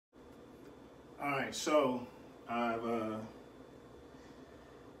All right, so I've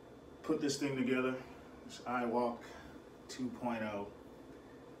put this thing together, this iwalk 2.0,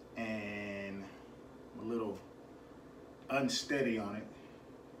 and I'm a little unsteady on it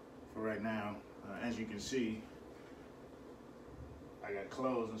for right now. As you can see, I got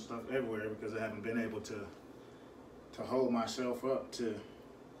clothes and stuff everywhere because I haven't been able to hold myself up to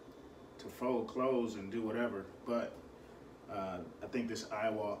fold clothes and do whatever. But I think this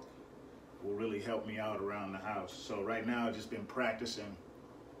iwalk will really help me out around the house. So right now I've just been practicing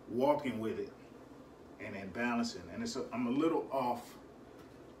walking with it and then balancing. And I'm a little off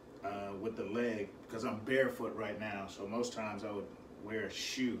with the leg because I'm barefoot right now. So most times I would wear a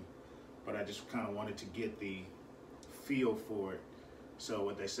shoe, but I just kind of wanted to get the feel for it. So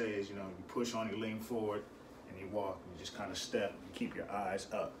what they say is, you push on, you lean forward, and you walk. You just kind of step and keep your eyes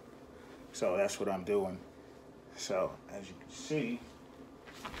up. So that's what I'm doing. So as you can see,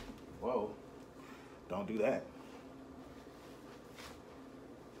 whoa, don't do that.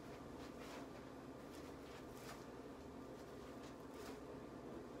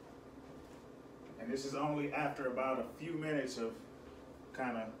 And this is only after about a few minutes of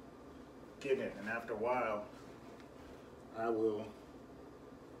kind of getting it. And after a while, I will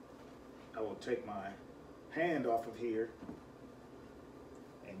take my hand off of here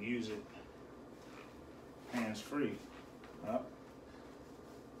and use it hands-free. Up.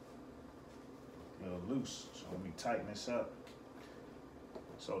 A little loose, so let me tighten this up.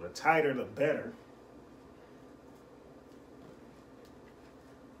 So the tighter the better.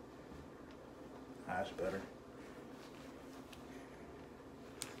 That's better.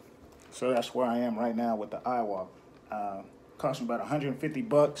 So that's where I am right now with the iwalk. Cost me about 150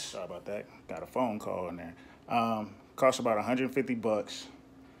 bucks. Sorry about that. Got a phone call in there. Cost about 150 bucks.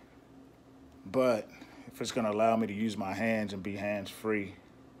 But if it's gonna allow me to use my hands and be hands-free,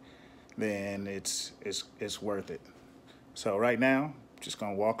 then it's worth it. So right now, just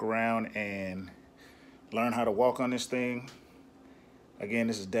gonna walk around and learn how to walk on this thing. Again,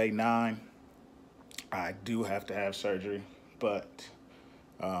 this is day 9. I do have to have surgery, but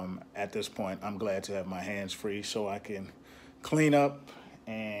at this point, I'm glad to have my hands free so I can clean up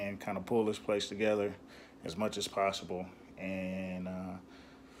and kind of pull this place together as much as possible and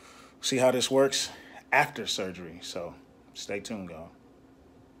see how this works after surgery. So stay tuned, y'all.